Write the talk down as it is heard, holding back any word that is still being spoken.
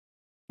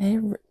Hey,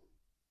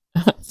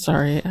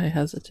 sorry, I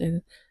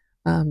hesitated.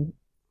 Um,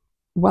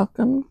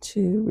 Welcome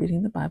to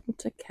Reading the Bible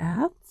to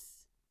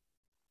Cats.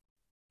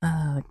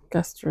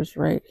 Guster's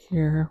right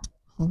here. I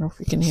don't know if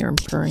you can hear him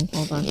purring.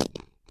 Hold on.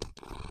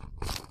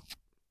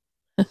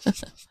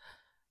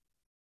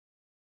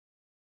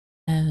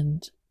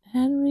 And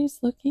Henry's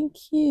looking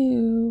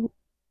cute.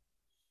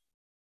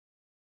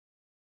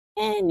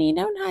 Henny,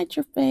 don't hide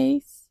your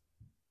face.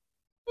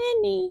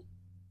 Henny,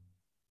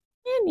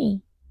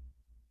 Henny.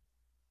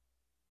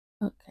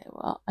 Okay,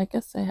 well, I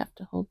guess I have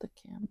to hold the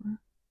camera.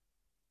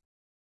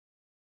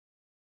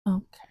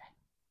 Okay.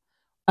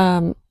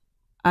 Um,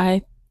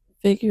 I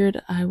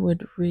figured I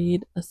would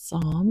read a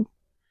psalm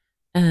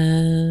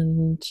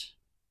and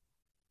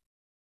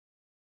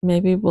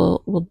maybe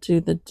we'll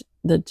do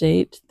the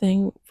date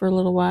thing for a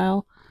little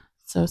while.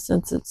 So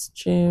since it's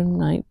June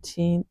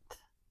 19th,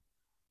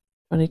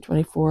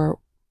 2024,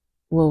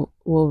 we'll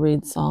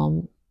read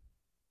Psalm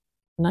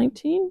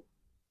 19,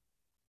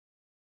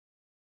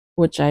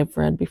 which I've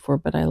read before,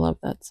 but I love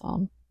that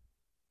psalm.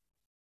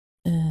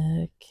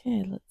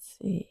 Okay, let's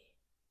see.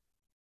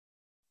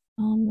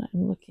 I'm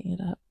looking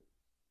it up.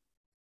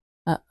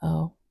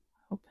 Uh-oh. I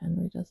hope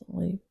Henry doesn't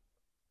leave.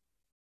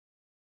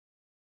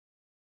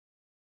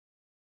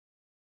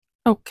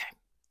 Okay.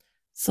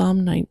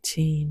 Psalm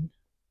 19.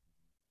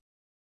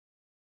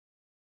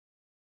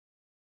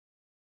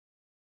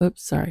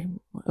 Oops, sorry.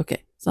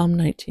 Okay, Psalm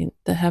 19.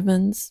 The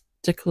heavens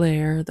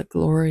declare the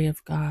glory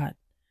of God,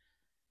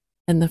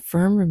 and the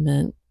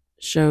firmament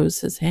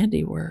shows his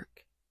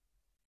handiwork.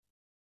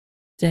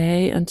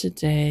 Day unto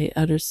day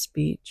utters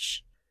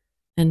speech,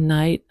 and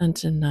night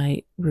unto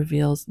night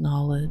reveals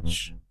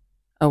knowledge.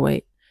 Oh,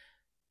 wait.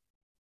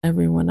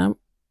 Everyone,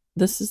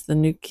 this is the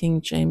New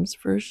King James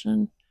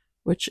Version,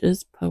 which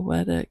is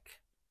poetic.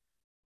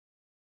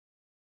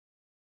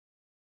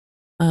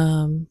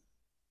 I'm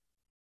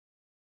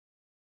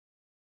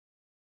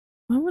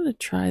going to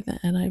try the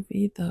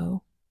NIV,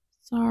 though.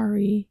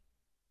 Sorry.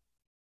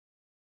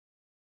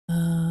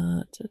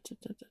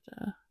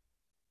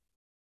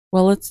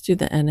 Well, let's do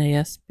the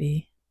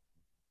NASB.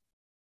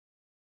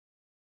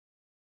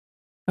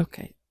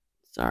 Okay.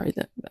 Sorry,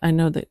 that I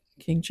know that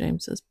King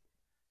James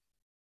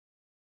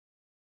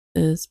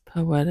is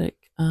poetic.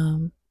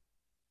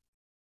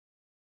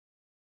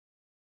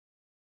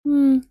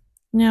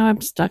 Now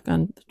I'm stuck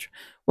on the.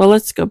 Well,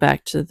 let's go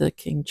back to the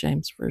King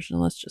James Version.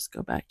 Let's just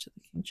go back to the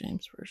King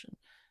James Version.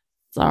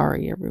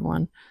 Sorry,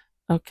 everyone.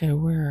 Okay,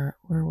 where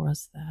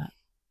was that?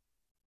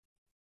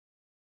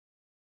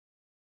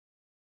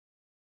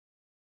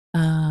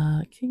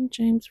 King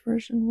James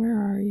Version, where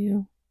are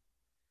you?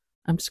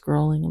 I'm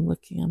scrolling. I'm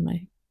looking on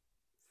my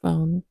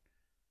phone.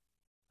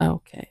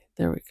 Okay,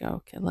 there we go.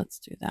 Okay, let's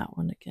do that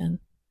one again.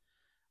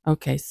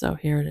 Okay, so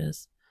here it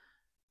is.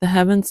 The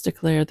heavens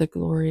declare the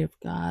glory of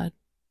God,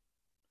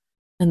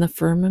 and the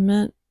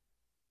firmament.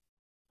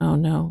 Oh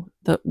no,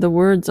 the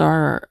words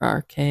are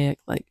archaic,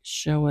 like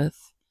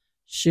showeth,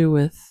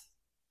 sheweth,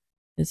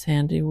 his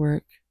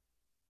handiwork.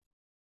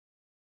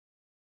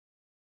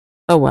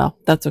 Oh well,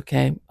 that's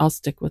okay. I'll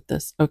stick with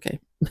this. Okay,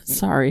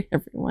 sorry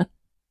everyone.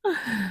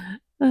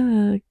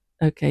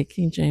 Okay,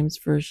 King James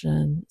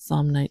Version,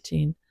 Psalm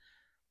 19.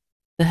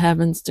 The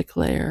heavens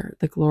declare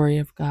the glory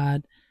of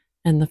God,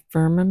 and the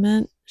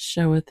firmament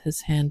showeth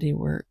his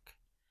handiwork.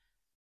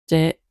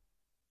 Day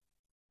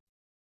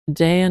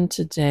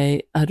unto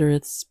day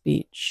uttereth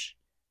speech,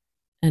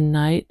 and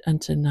night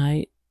unto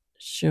night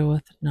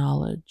showeth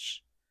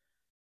knowledge.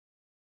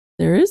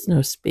 There is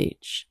no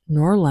speech,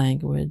 nor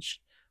language,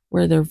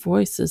 where their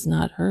voice is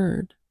not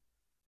heard.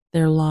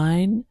 Their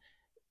line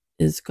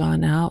is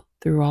gone out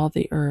through all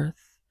the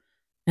earth,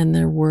 and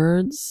their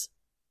words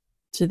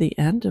to the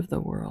end of the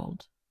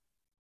world.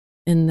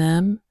 In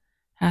them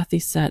hath he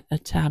set a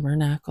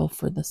tabernacle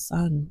for the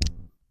sun,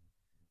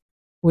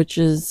 which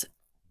is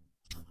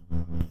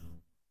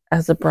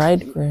as a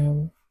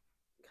bridegroom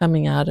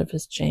coming out of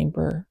his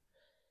chamber,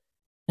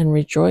 and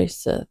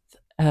rejoiceth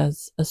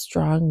as a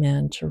strong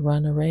man to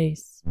run a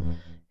race.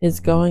 His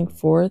going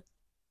forth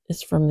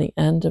is from the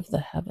end of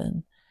the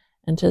heaven,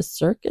 and his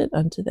circuit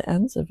unto the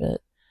ends of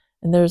it,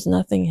 and there is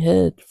nothing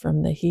hid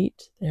from the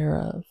heat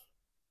thereof.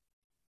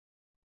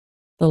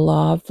 The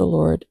law of the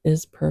Lord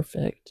is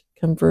perfect,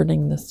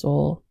 converting the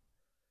soul.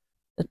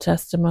 The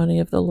testimony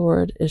of the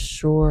Lord is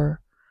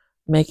sure,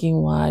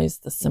 making wise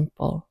the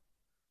simple.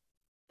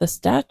 The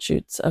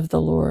statutes of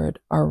the Lord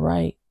are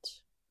right,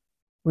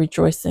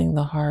 rejoicing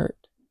the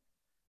heart.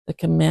 The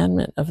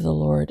commandment of the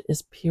Lord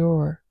is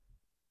pure,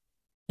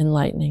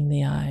 enlightening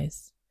the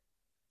eyes.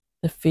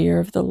 The fear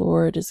of the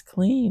Lord is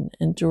clean,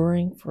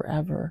 enduring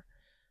forever.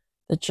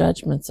 The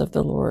judgments of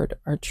the Lord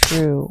are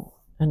true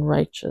and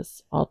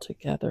righteous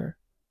altogether.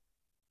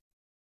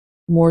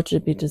 More to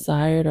be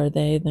desired are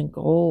they than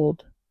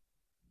gold,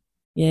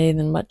 yea,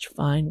 than much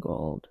fine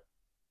gold.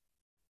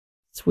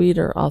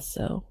 Sweeter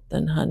also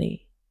than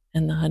honey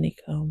and the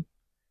honeycomb.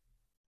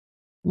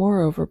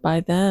 Moreover, by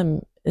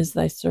them is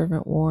thy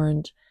servant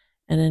warned,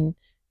 and in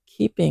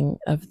keeping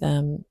of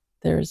them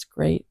there is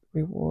great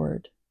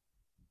reward.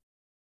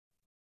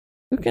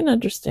 Who can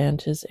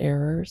understand his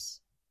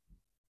errors?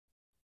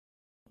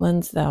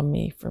 Cleanse thou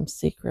me from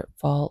secret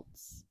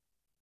faults.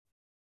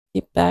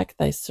 Keep back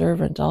thy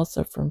servant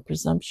also from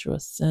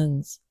presumptuous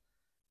sins.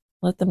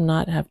 Let them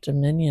not have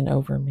dominion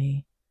over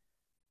me.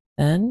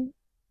 Then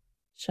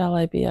shall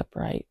I be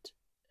upright,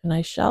 and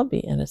I shall be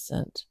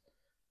innocent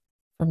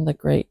from the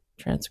great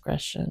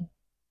transgression.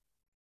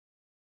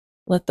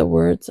 Let the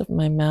words of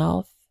my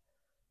mouth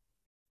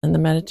and the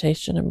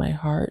meditation of my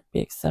heart be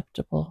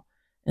acceptable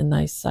in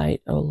thy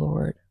sight, O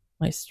Lord,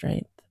 my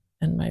strength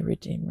and my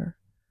Redeemer.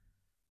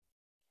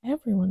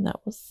 Everyone,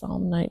 that was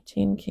Psalm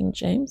 19, King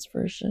James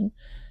Version.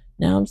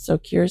 Now I'm so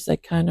curious, I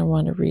kind of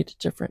want to read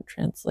a different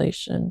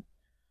translation.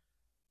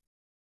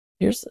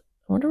 I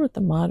wonder what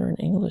the modern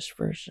English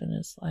version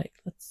is like.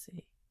 Let's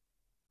see.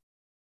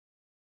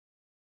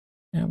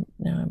 Now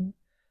I'm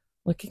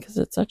looking because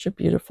it's such a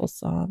beautiful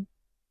psalm.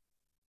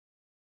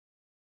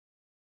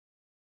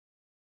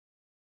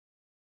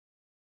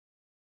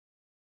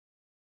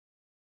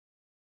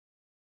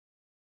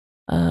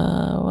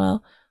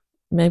 Well,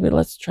 maybe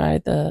let's try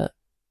the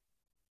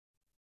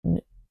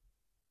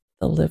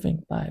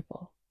Living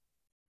Bible,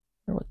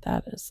 or what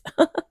that is.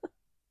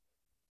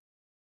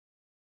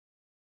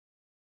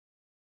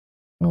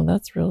 Oh,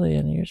 that's really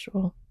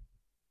unusual.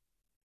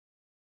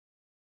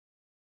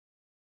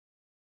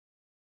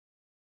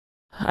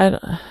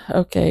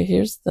 Okay,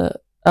 here's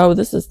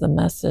this is the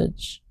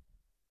Message.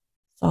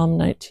 Psalm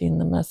 19,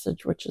 the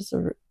Message, which is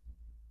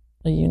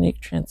a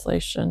unique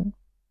translation.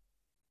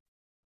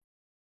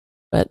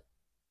 But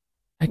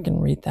I can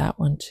read that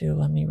one too.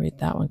 Let me read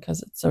that one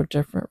because it's so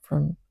different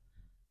from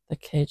the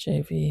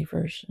KJV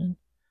version.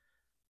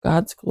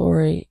 God's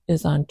glory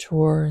is on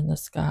tour in the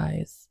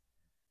skies.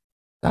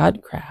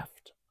 Godcraft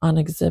on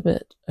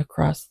exhibit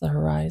across the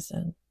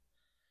horizon.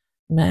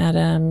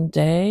 Madame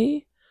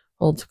Day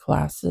holds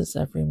classes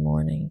every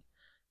morning.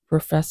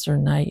 Professor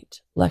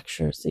Knight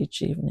lectures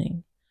each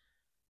evening.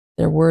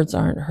 Their words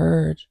aren't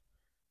heard.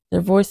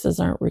 Their voices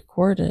aren't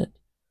recorded,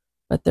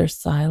 but their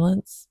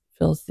silence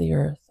fills the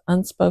earth.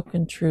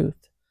 Unspoken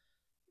truth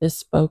is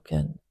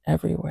spoken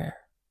everywhere.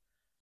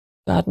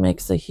 God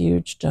makes a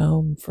huge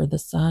dome for the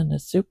sun, a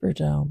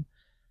superdome.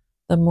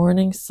 The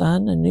morning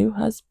sun, a new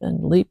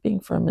husband leaping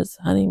from his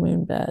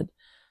honeymoon bed.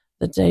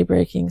 The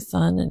day-breaking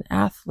sun, an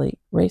athlete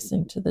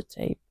racing to the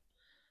tape.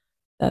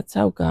 That's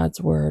how God's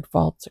word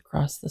vaults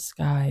across the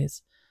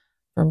skies,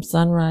 from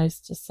sunrise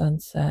to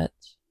sunset.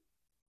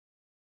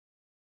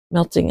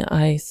 Melting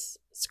ice,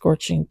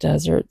 scorching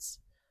deserts,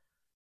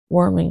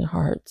 warming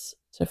hearts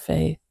to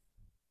faith.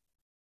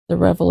 The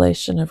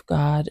revelation of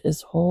God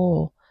is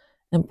whole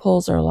and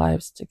pulls our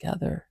lives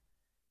together.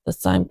 The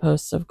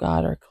signposts of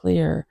God are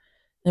clear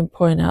and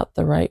point out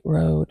the right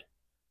road.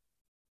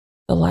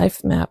 The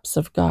life maps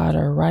of God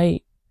are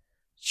right,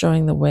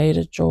 showing the way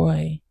to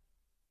joy.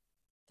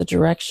 The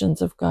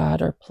directions of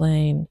God are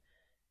plain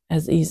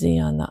as easy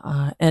on the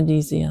eye and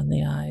easy on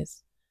the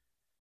eyes.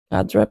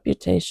 God's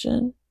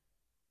reputation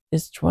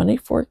is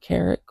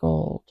 24-karat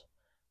gold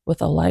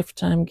with a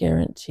lifetime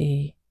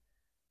guarantee.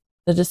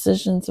 The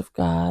decisions of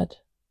God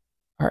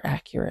are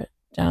accurate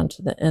down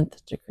to the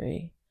nth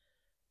degree.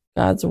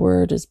 God's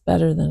word is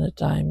better than a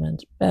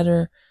diamond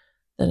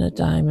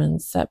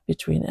set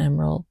between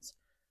emeralds.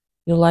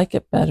 You like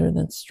it better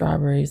than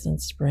strawberries in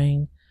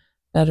spring,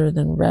 better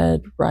than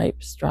red,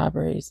 ripe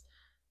strawberries.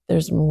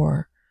 There's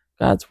more.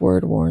 God's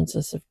word warns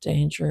us of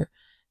danger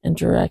and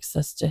directs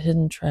us to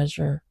hidden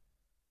treasure.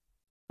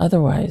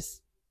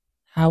 Otherwise,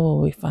 how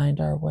will we find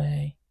our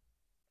way?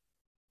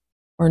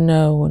 Or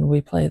know when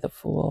we play the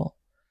fool?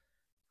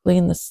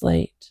 Clean the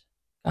slate,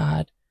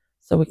 God,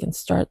 so we can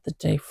start the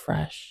day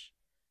fresh.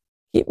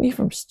 Keep me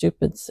from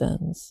stupid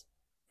sins,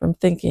 from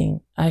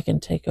thinking I can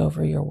take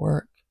over your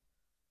work.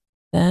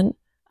 Then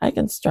I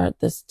can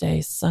start this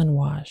day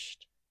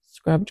sun-washed,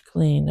 scrubbed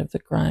clean of the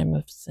grime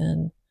of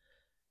sin.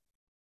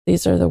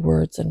 These are the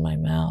words in my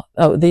mouth.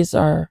 It is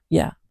I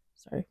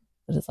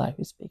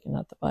who speak and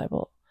not the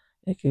Bible.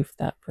 I goofed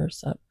that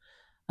verse up.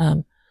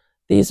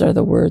 These are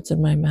the words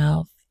in my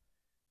mouth.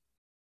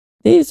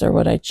 These are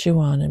what I chew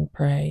on and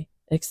pray.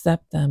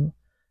 Accept them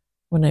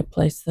when I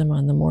place them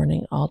on the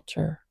morning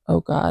altar. O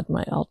God,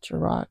 my altar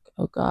rock.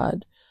 O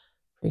God,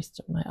 priest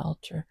of my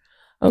altar.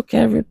 Okay,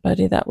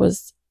 everybody, that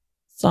was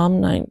Psalm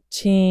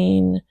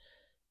 19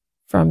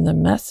 from the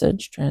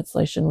Message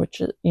translation,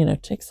 which,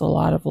 takes a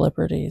lot of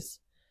liberties.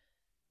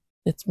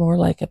 It's more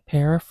like a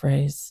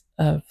paraphrase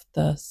of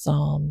the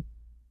psalm.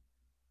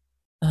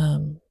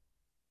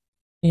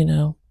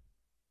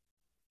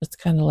 It's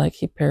kind of like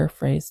he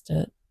paraphrased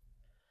it.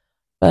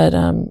 But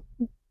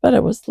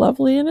it was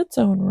lovely in its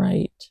own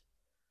right.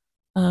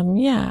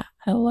 Yeah,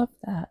 I love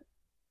that.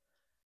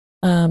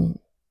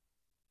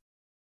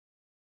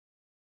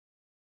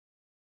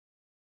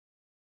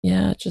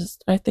 Yeah,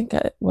 I think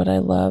what I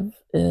love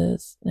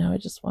is, now I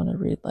just want to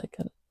read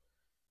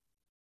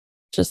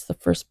just the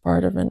first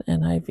part of an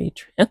NIV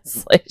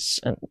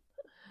translation.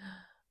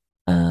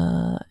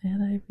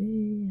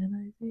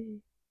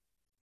 NIV.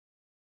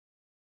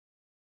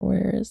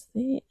 Where is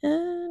the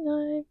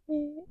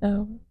NIV?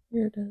 Oh,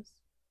 here it is.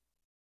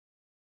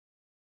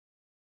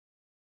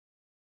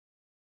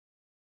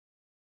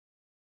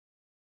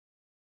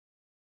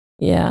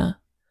 Yeah,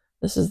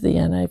 this is the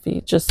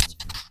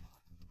NIV.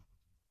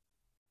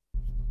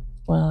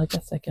 Well, I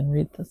guess I can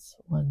read this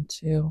one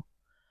too.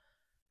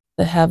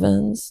 The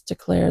heavens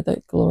declare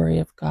the glory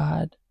of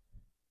God.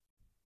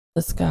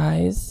 The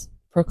skies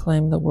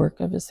proclaim the work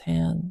of his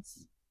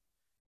hands.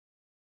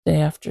 Day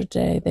after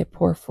day, they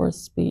pour forth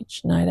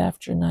speech. Night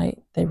after night,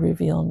 they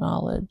reveal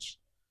knowledge.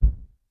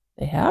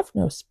 They have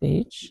no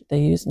speech. They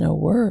use no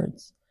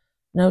words.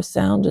 No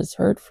sound is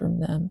heard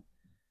from them.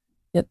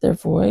 Yet their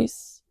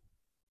voice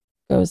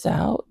goes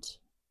out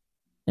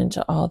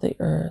into all the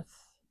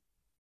earth.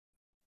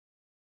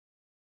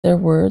 Their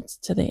words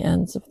to the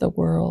ends of the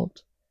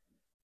world.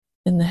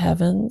 In the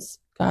heavens,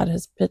 God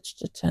has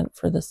pitched a tent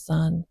for the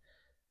sun.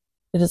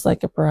 It is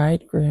like a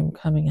bridegroom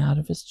coming out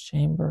of his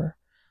chamber,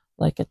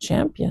 like a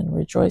champion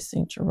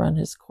rejoicing to run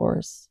his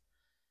course.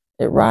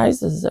 It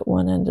rises at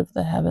one end of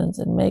the heavens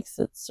and makes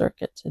its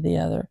circuit to the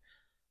other.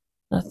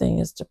 Nothing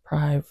is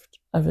deprived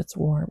of its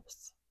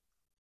warmth.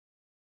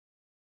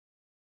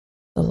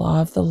 The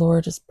law of the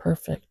Lord is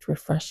perfect,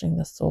 refreshing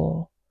the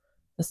soul.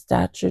 The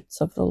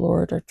statutes of the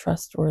Lord are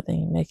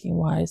trustworthy, making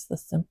wise the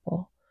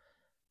simple.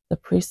 The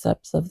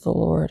precepts of the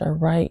Lord are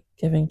right,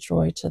 giving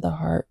joy to the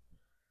heart.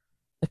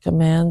 The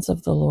commands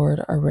of the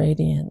Lord are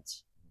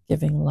radiant,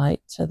 giving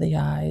light to the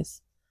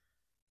eyes.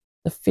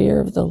 The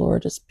fear of the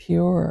Lord is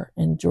pure,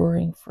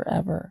 enduring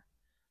forever.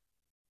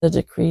 The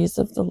decrees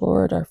of the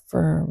Lord are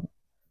firm,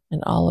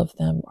 and all of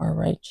them are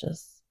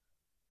righteous.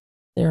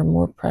 They are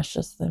more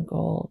precious than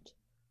gold,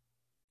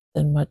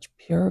 than much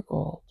pure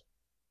gold.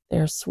 They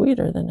are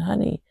sweeter than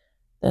honey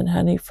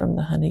from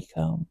the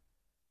honeycomb.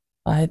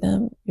 By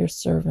them your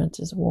servant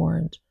is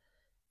warned.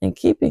 In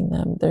keeping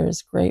them there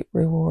is great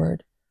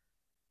reward.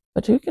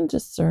 But who can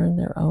discern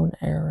their own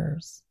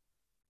errors?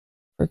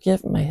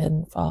 Forgive my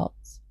hidden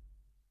faults.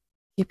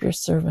 Keep your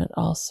servant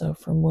also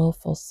from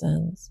willful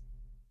sins.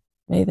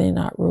 May they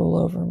not rule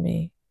over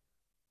me.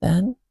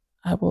 Then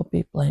I will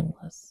be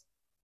blameless,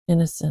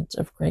 innocent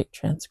of great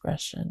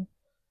transgression.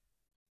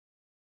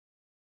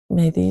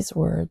 May these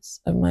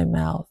words of my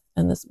mouth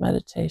and this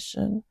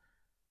meditation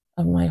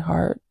of my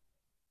heart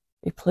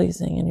be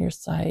pleasing in your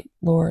sight,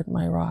 Lord,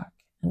 my rock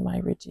and my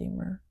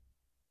redeemer.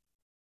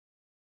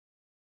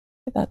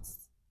 That's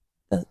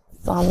the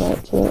Psalm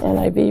 19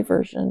 NIV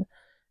version,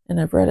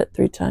 and I've read it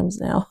 3 times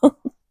now.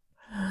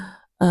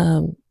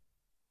 Let's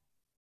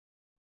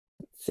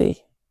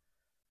see.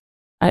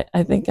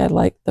 I think I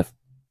like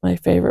my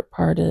favorite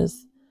part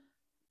is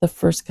the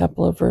first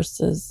couple of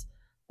verses.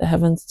 The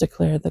heavens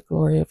declare the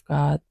glory of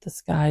God. The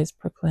skies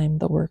proclaim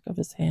the work of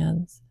his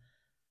hands.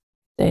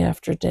 Day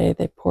after day,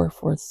 they pour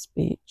forth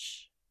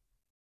speech.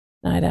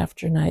 Night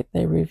after night,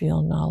 they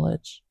reveal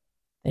knowledge.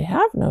 They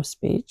have no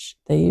speech.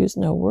 They use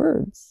no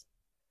words.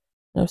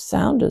 No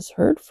sound is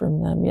heard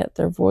from them, yet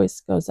their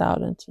voice goes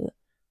out into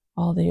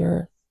all the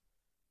earth.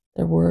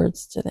 Their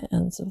words to the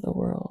ends of the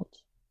world.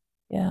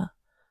 Yeah,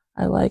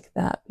 I like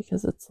that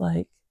because it's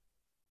like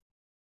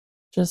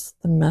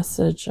just the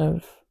message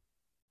of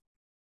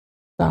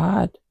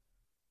God.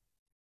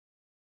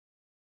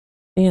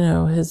 You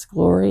know, his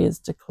glory is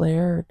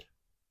declared.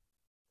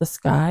 The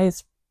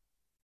skies,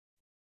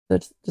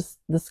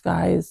 the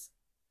skies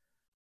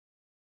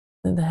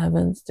and the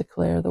heavens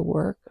declare the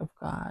work of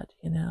God,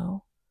 you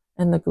know,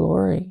 and the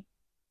glory.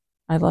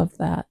 I love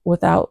that.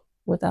 Without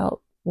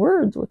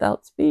words,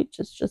 without speech,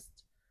 it's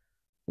just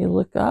you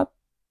look up,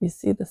 you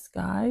see the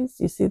skies,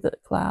 you see the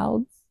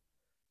clouds,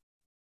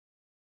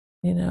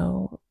 you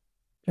know,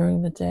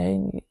 during the day,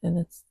 and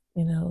it's,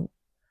 you know,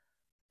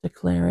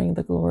 declaring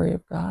the glory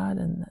of God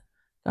and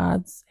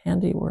God's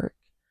handiwork.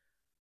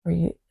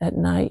 Or at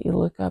night, you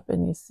look up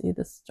and you see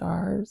the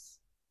stars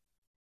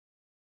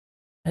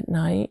at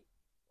night,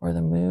 or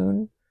the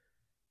moon.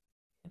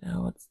 You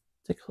know, it's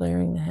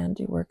declaring the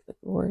handiwork, the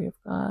glory of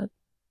God,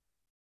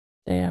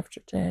 day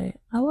after day.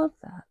 I love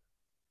that.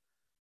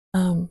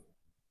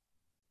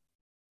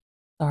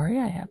 Sorry,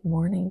 I have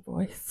morning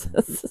voice.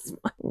 This is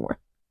my morning.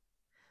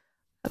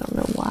 I don't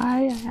know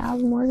why I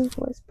have morning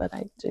voice, but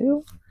I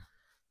do.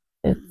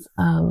 It's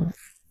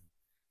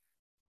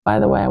by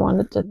the way, I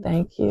wanted to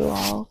thank you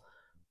all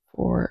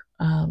for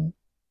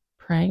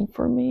praying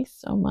for me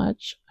so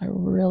much. I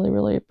really,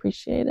 really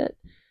appreciate it.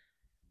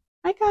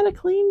 I got a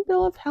clean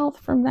bill of health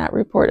from that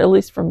report, at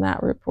least from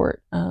that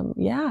report.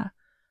 Yeah,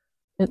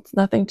 it's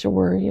nothing to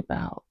worry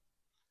about.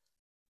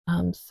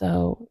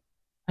 So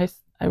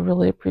I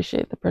really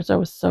appreciate the prayers. I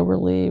was so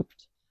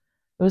relieved.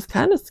 It was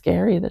kind of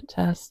scary, the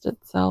test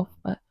itself,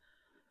 but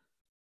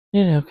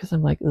you know, because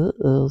I'm like,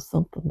 uh-oh,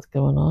 something's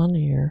going on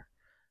here.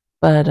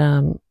 But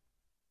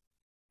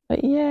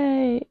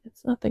yay,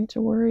 it's nothing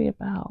to worry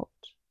about.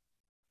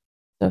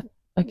 So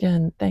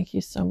again, thank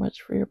you so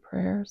much for your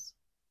prayers.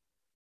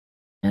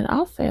 And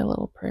I'll say a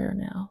little prayer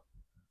now.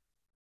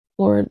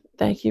 Lord,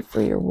 thank you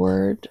for your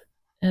word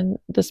and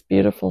this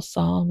beautiful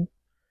psalm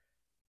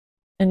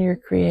and your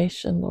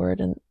creation,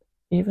 Lord, and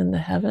even the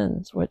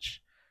heavens,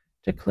 which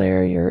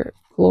declare your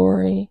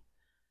glory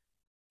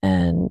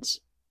and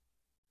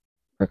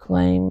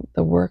proclaim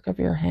the work of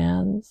your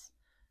hands.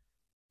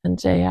 And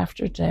day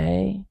after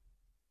day,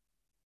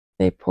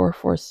 they pour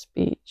forth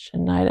speech,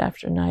 and night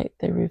after night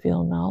they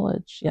reveal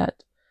knowledge,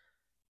 yet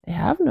they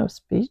have no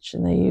speech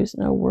and they use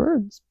no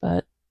words,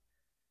 but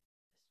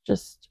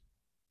just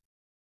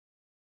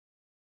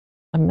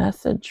a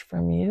message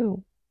from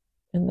you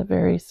in the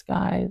very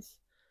skies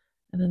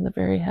and in the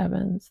very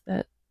heavens,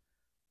 that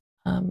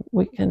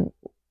we can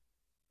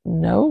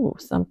know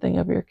something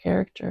of your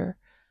character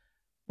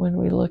when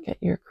we look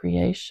at your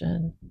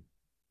creation.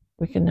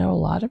 We can know a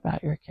lot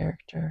about your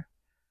character.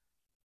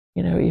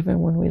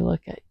 Even when we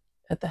look at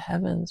the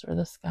heavens or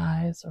the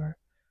skies, or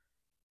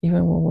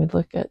even when we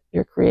look at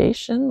your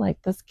creation,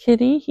 like this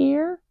kitty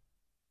here,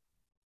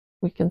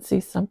 we can see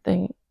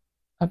something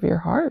of your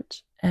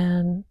heart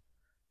and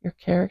your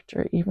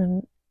character,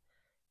 even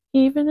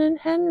in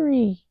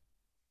Henry,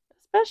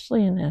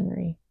 especially in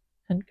Henry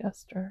and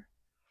Guster,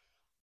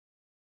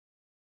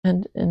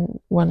 and in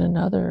one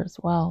another as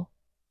well.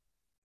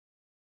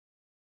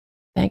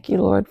 Thank you,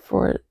 Lord,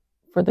 for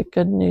the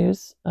good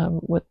news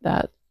with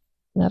that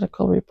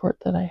medical report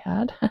that I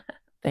had.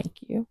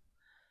 Thank you.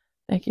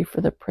 Thank you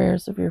for the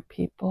prayers of your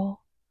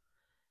people.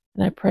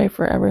 And I pray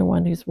for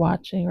everyone who's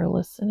watching or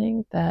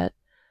listening, that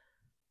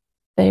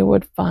they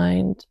would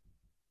find,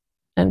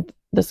 and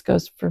this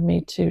goes for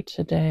me too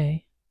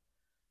today,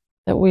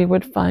 that we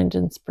would find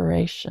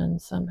inspiration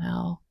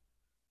somehow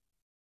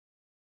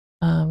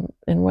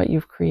in what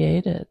you've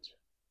created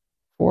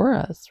for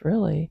us,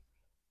 really,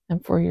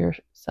 and for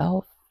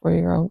yourself, for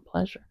your own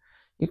pleasure.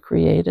 You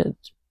created,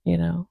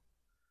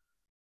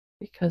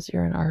 because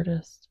you're an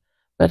artist.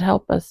 But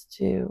help us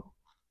to,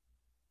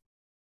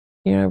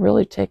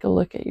 really take a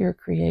look at your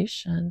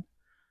creation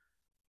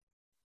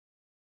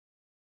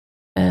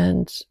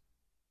and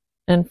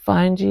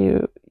find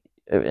you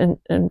and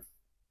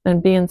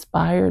be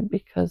inspired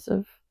because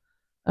of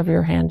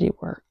your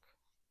handiwork.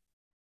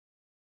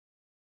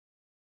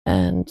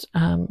 And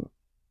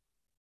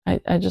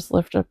I just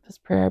lift up this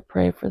prayer. I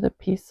pray for the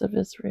peace of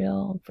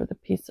Israel and for the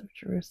peace of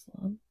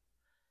Jerusalem,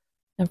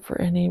 and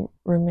for any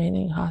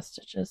remaining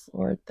hostages,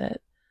 Lord,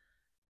 that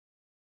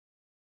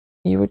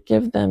you would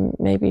give them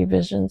maybe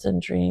visions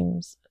and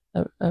dreams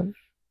of the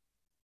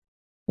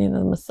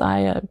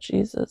Messiah, of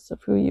Jesus,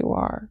 of who you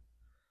are,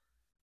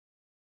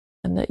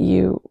 and that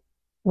you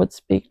would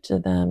speak to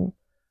them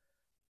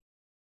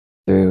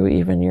through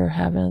even your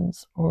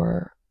heavens,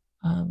 or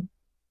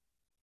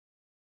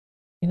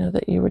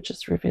that you would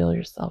just reveal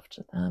yourself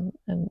to them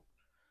and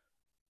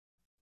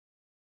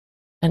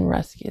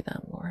rescue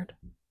them, Lord,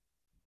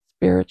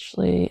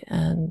 spiritually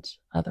and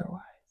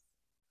otherwise.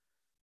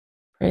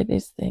 Pray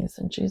these things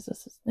in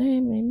Jesus'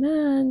 name,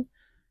 amen.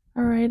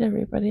 All right,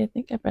 everybody, I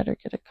think I better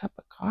get a cup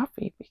of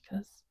coffee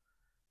because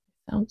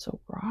I sound so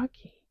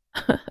groggy.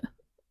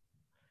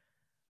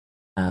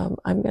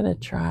 I'm going to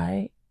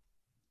try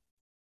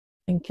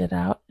and get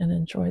out and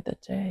enjoy the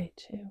day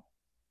too,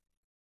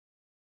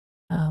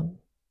 because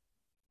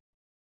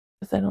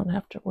I don't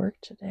have to work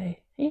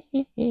today.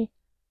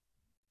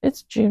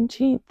 It's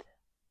Juneteenth.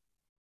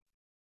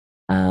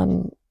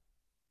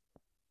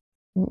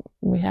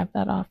 We have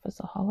that off as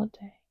a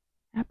holiday.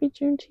 Happy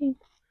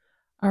Juneteenth.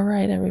 All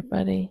right,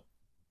 everybody.